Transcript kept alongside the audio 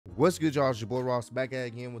What's good, y'all? It's your boy Ross back at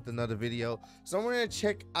again with another video. So I'm gonna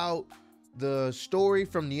check out the story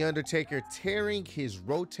from the Undertaker tearing his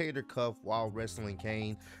rotator cuff while wrestling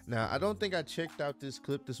Kane. Now, I don't think I checked out this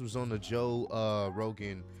clip. This was on the Joe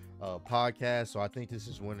Rogan podcast, so I think this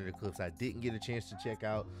is one of the clips I didn't get a chance to check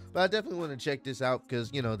out, but I definitely want to check this out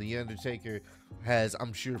because, you know, the Undertaker has,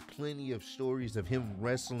 I'm sure, plenty of stories of him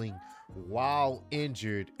wrestling while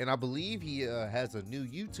injured, and I believe he has a new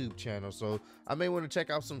YouTube channel, so I may want to check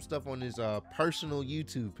out some stuff on his personal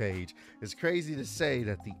YouTube page. It's crazy to say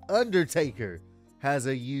that the Undertaker has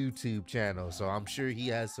a YouTube channel, so I'm sure he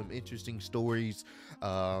has some interesting stories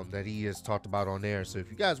that he has talked about on there. So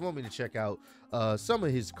if you guys want me to check out some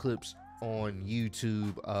of his clips on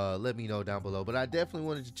YouTube, let me know down below. But I definitely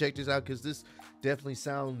wanted to check this out because this definitely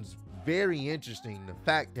sounds very interesting. The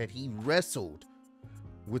fact that he wrestled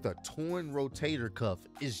with a torn rotator cuff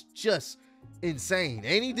is just insane.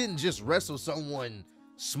 And he didn't just wrestle someone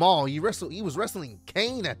small. He was wrestling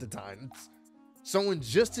Kane at the time. Someone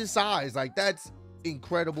just his size. Like, that's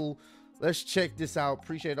incredible. Let's check this out.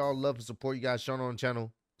 Appreciate all the love and support you guys showing on the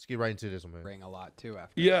channel. Let's get right into this one, man. Bring a lot too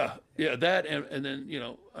after. Yeah, that and then, you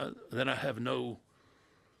know, then I have no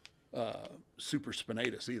super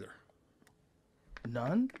spinatus either.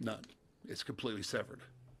 None? None. It's completely severed.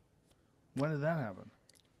 When did that happen?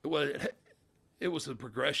 Well, it was a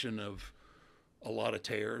progression of a lot of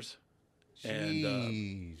tears. Jeez.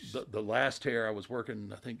 And the last tear I was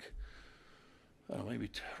working, I think, maybe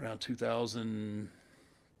around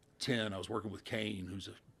 2010, I was working with Kane, who's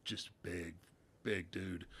just big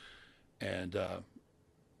dude, and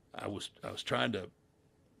I was trying to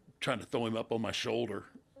throw him up on my shoulder,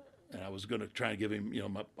 and I was going to try and give him, you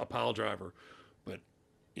know, a pile driver, but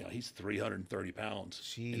you know, he's 330 pounds.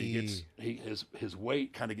 Jeez. And his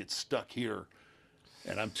weight kind of gets stuck here,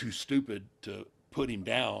 and I'm too stupid to put him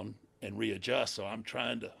down and readjust, so I'm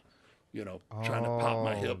trying to, you know, trying to pop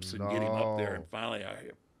my hips and get him up there, and finally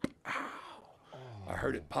I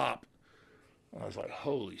heard it pop. I was like,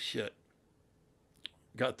 holy shit.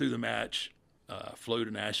 Got through the match, flew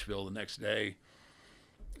to Nashville the next day,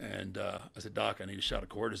 and I said, Doc, I need a shot of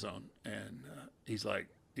cortisone. And he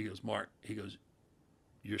goes, Mark,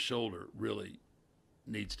 your shoulder really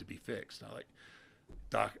needs to be fixed. I'm like,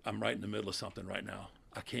 Doc, I'm right in the middle of something right now.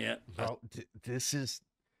 I can't. Bro,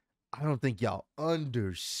 I don't think y'all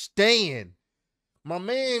understand. My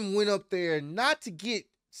man went up there not to get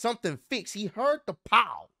something fixed. He heard the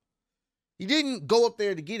pow. He didn't go up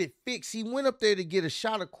there to get it fixed. He went up there to get a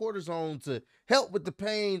shot of cortisone to help with the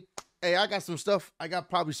pain. Hey, I got some stuff. I got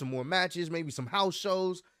probably some more matches, maybe some house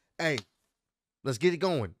shows. Hey, let's get it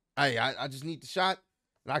going. Hey, I just need the shot,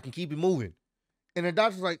 and I can keep it moving. And the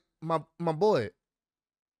doctor's like, my boy,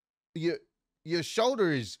 your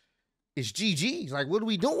shoulder is GG's. Like, what are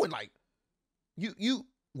we doing? Like, you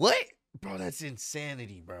what? Bro, that's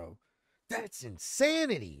insanity, bro. That's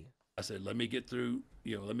insanity. I said, let me get through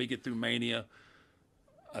Mania.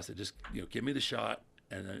 I said, just, you know, give me the shot,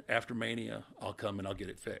 and then after Mania, I'll come and I'll get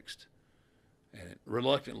it fixed. And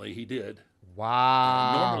reluctantly, he did.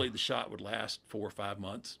 Wow. Normally, the shot would last 4 or 5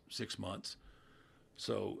 months, 6 months.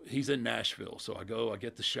 So he's in Nashville. So I go, I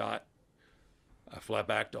get the shot. I fly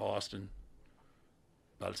back to Austin.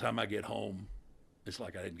 By the time I get home, it's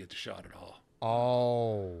like I didn't get the shot at all.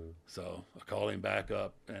 Oh. So I call him back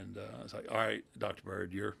up, and I was like, all right, Dr.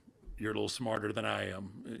 Bird, you're a little smarter than I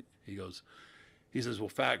am. He says, well,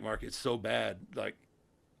 fact, Mark, it's so bad, like,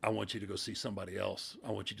 I want you to go see somebody else.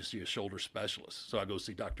 I want you to see a shoulder specialist. So I go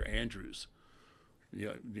see Dr. Andrews.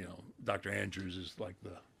 You know, Dr. Andrews is like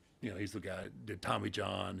he's the guy that did Tommy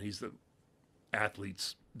John. He's the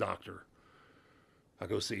athlete's doctor. I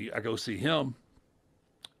go see him,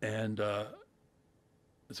 and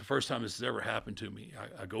it's the first time this has ever happened to me.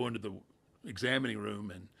 I go into the examining room,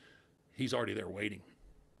 and he's already there waiting.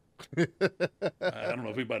 I don't know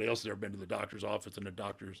if anybody else has ever been to the doctor's office, and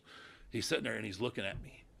he's sitting there and he's looking at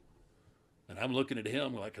me, and I'm looking at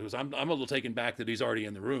him, like, because I'm a little taken back that he's already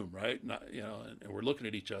in the room, right? Not, you know, and we're looking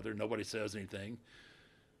at each other. Nobody says anything,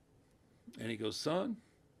 and he goes, son.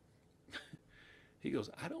 He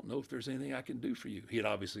goes, I don't know if there's anything I can do for you. He had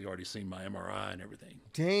obviously already seen my MRI and everything.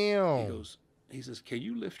 Damn. He says, can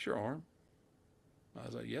you lift your arm? I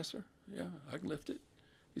was like, yes, sir. Yeah, I can lift it.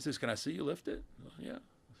 He says, can I see you lift it? Yeah.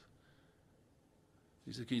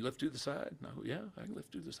 He said, can you lift to the side? No, yeah, I can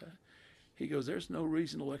lift to the side. He goes, there's no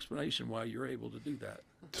reasonable explanation why you're able to do that.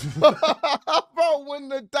 Bro, when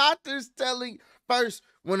the doctor's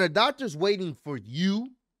waiting for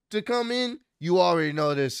you to come in, you already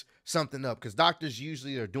know there's something up, because doctors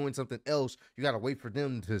usually are doing something else. You got to wait for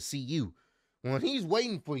them to see you. When he's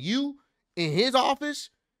waiting for you in his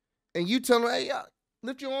office and you tell him, hey,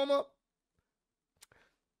 lift your arm up.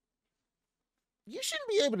 You shouldn't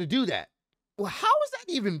be able to do that. Well, how is that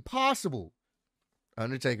even possible?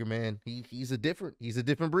 Undertaker, man, he's a different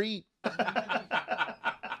breed.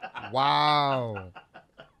 Wow.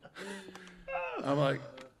 I'm like,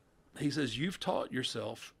 he says, you've taught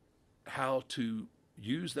yourself how to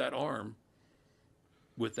use that arm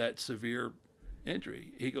with that severe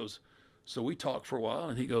injury. He goes, so we talked for a while,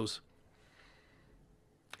 and he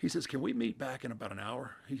says, can we meet back in about an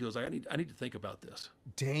hour? He goes, I need to think about this.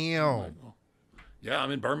 Damn. I'm like, well, yeah,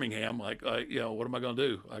 I'm in Birmingham. Like, what am I going to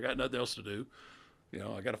do? I got nothing else to do.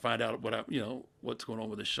 I got to find out what's going on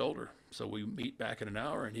with his shoulder. So we meet back in an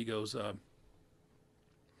hour, and he goes, I'm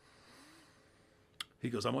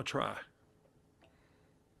going to try.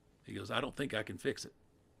 He goes, I don't think I can fix it.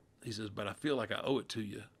 He says, but I feel like I owe it to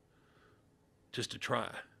you just to try.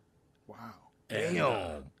 Wow. And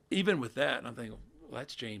Damn. even with that, I'm thinking, well,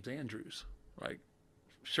 that's James Andrews. Like,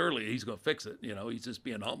 surely he's going to fix it. He's just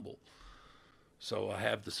being humble. So I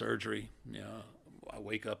have the surgery. I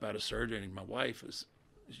wake up out of surgery, and my wife is,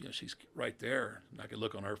 she's right there. And I could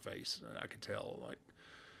look on her face, and I could tell, like,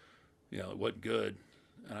 it wasn't good.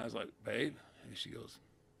 And I was like, babe, and she goes,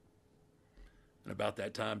 and about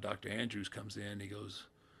that time, Dr. Andrews comes in. He goes,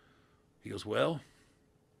 well,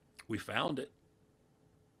 we found it.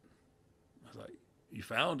 I was like, you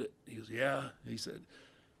found it? He goes, yeah. He said,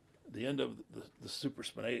 the end of the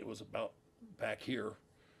supraspinatus was about back here.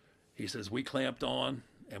 He says, we clamped on,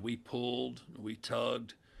 and we pulled, we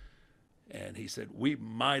tugged, and he said, we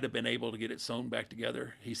might have been able to get it sewn back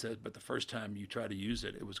together. He said, but the first time you try to use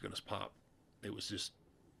it, it was going to pop. It was just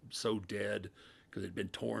so dead because it had been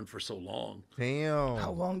torn for so long. Damn.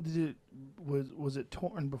 How long did it was it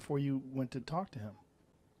torn before you went to talk to him?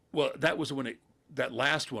 Well, that was when that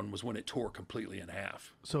last one was when it tore completely in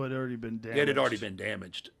half. So it had already been damaged. It had already been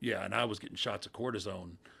damaged. Yeah, and I was getting shots of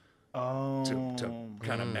cortisone to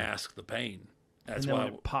kind of mask the pain. That's and then why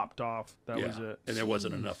when it popped off. That was it. And there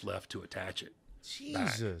wasn't enough left to attach it.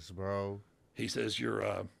 Jesus, bro. He says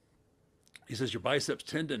your biceps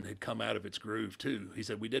tendon had come out of its groove too. He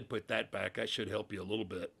said, we did put that back. That should help you a little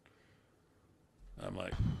bit. I'm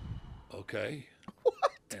like, okay.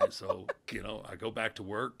 And so, I go back to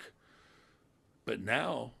work. But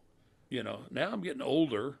now, now I'm getting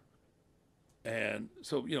older. And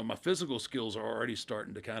so, my physical skills are already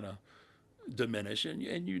starting to kind of diminish. And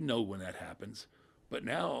when that happens. But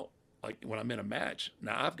now, like when I'm in a match,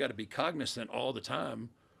 now I've got to be cognizant all the time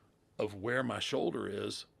of where my shoulder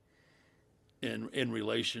is in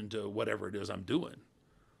relation to whatever it is I'm doing.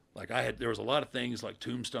 Like there was a lot of things like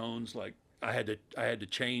tombstones. Like I had to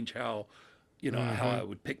change how, how I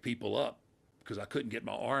would pick people up because I couldn't get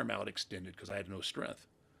my arm out extended because I had no strength.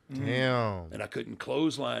 Damn. And I couldn't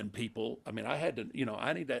clothesline people. I mean, I had to,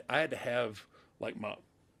 I had to have like my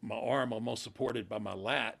arm almost supported by my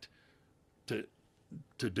lat to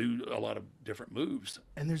do a lot of different moves.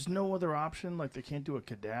 And there's no other option? Like they can't do a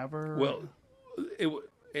cadaver? Well, in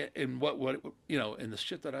in the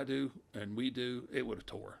shit that I do and we do, it would have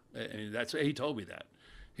tore. And he told me that.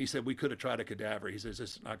 He said we could have tried a cadaver. He says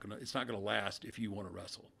it's not gonna last if you want to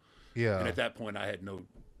wrestle. Yeah. And at that point, I had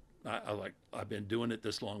I've been doing it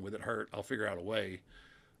this long with it hurt. I'll figure out a way.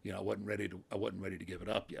 I wasn't ready to give it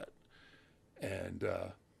up yet. And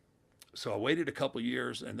so I waited a couple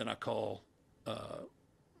years, and then I call Dr.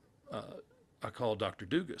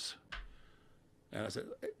 Dugas. And I said,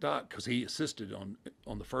 hey, Doc, because he assisted on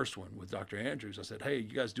the first one with Dr. Andrews. I said, hey,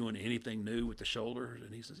 you guys doing anything new with the shoulder?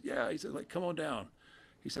 And he says, yeah. He said, like, come on down.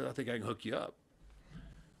 He said, I think I can hook you up.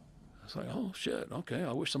 I was like, oh shit, okay.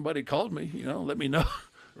 I wish somebody called me. Let me know.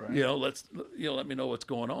 Right. Let me know what's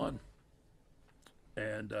going on.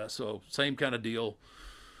 And so same kind of deal.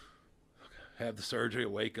 Have the surgery,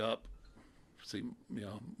 wake up, see,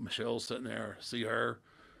 Michelle's sitting there, see her.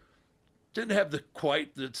 Didn't have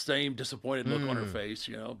quite the same disappointed look on her face,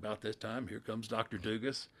 about this time. Here comes Dr.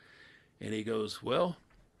 Dugas. And he goes,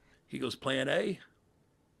 plan A?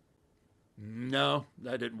 No,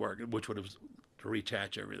 that didn't work, which would have to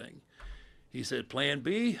reattach everything. He said, plan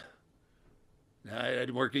B? No, that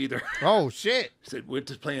didn't work either. Oh, shit. He said, went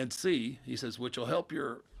to plan C. He says, which will help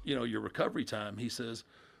your recovery time. He says,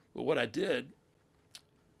 well, what I did,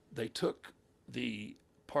 they took the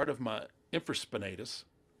part of my infraspinatus,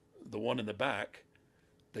 the one in the back,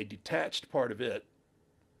 they detached part of it,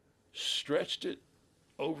 stretched it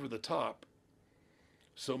over the top,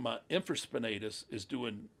 so my infraspinatus is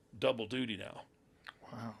doing double duty now.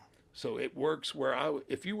 Wow. So it works where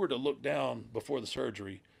if you were to look down before the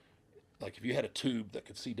surgery, like if you had a tube that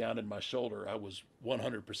could see down in my shoulder, I was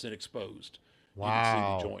 100% exposed. Wow. You could see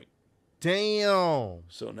the joint. Damn.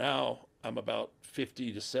 So now I'm about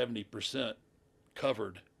 50 to 70%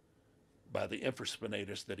 covered by the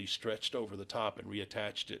infraspinatus that he stretched over the top and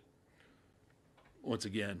reattached it. Once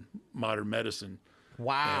again, modern medicine.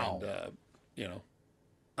 Wow. And, you know,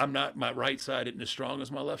 I'm not, my right side isn't as strong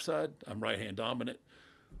as my left side. I'm right hand dominant,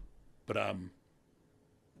 but I'm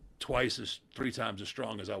three times as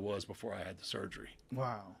strong as I was before I had the surgery.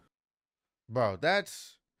 Wow. Bro,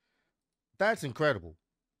 that's incredible.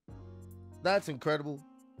 That's incredible.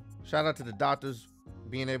 Shout out to the doctors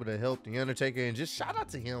being able to help the Undertaker, and just shout out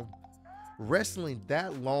to him wrestling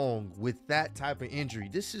that long with that type of injury.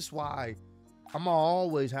 This is why I'm gonna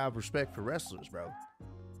always have respect for wrestlers, bro.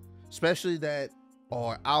 Especially that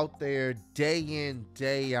are out there day in,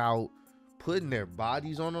 day out, putting their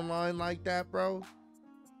bodies on the line like that, bro.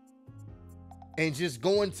 And just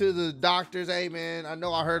going to the doctors, hey man, I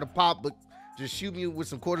know I heard a pop, but just shoot me with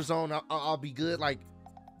some cortisone, I'll be good. Like,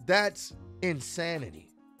 that's insanity.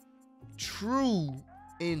 True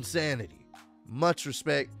insanity. Much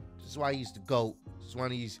respect. This is why he's the GOAT. This is why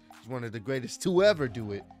he's one of the greatest to ever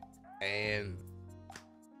do it. And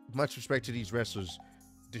much respect to these wrestlers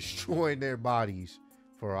destroying their bodies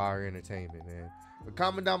for our entertainment, man. But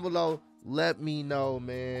comment down below. Let me know,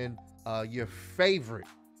 man, your favorite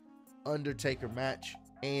Undertaker match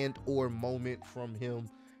and or moment from him.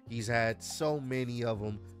 He's had so many of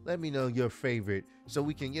them. Let me know your favorite so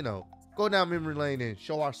we can, you know, go down memory lane and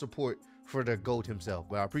show our support for the GOAT himself.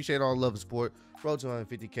 But I appreciate all the love and support. Road to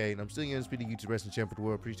 150K, and I'm still your undisputed YouTube wrestling champion of the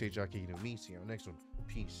world. Appreciate y'all kicking with me. See you on the next one.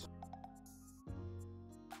 Peace.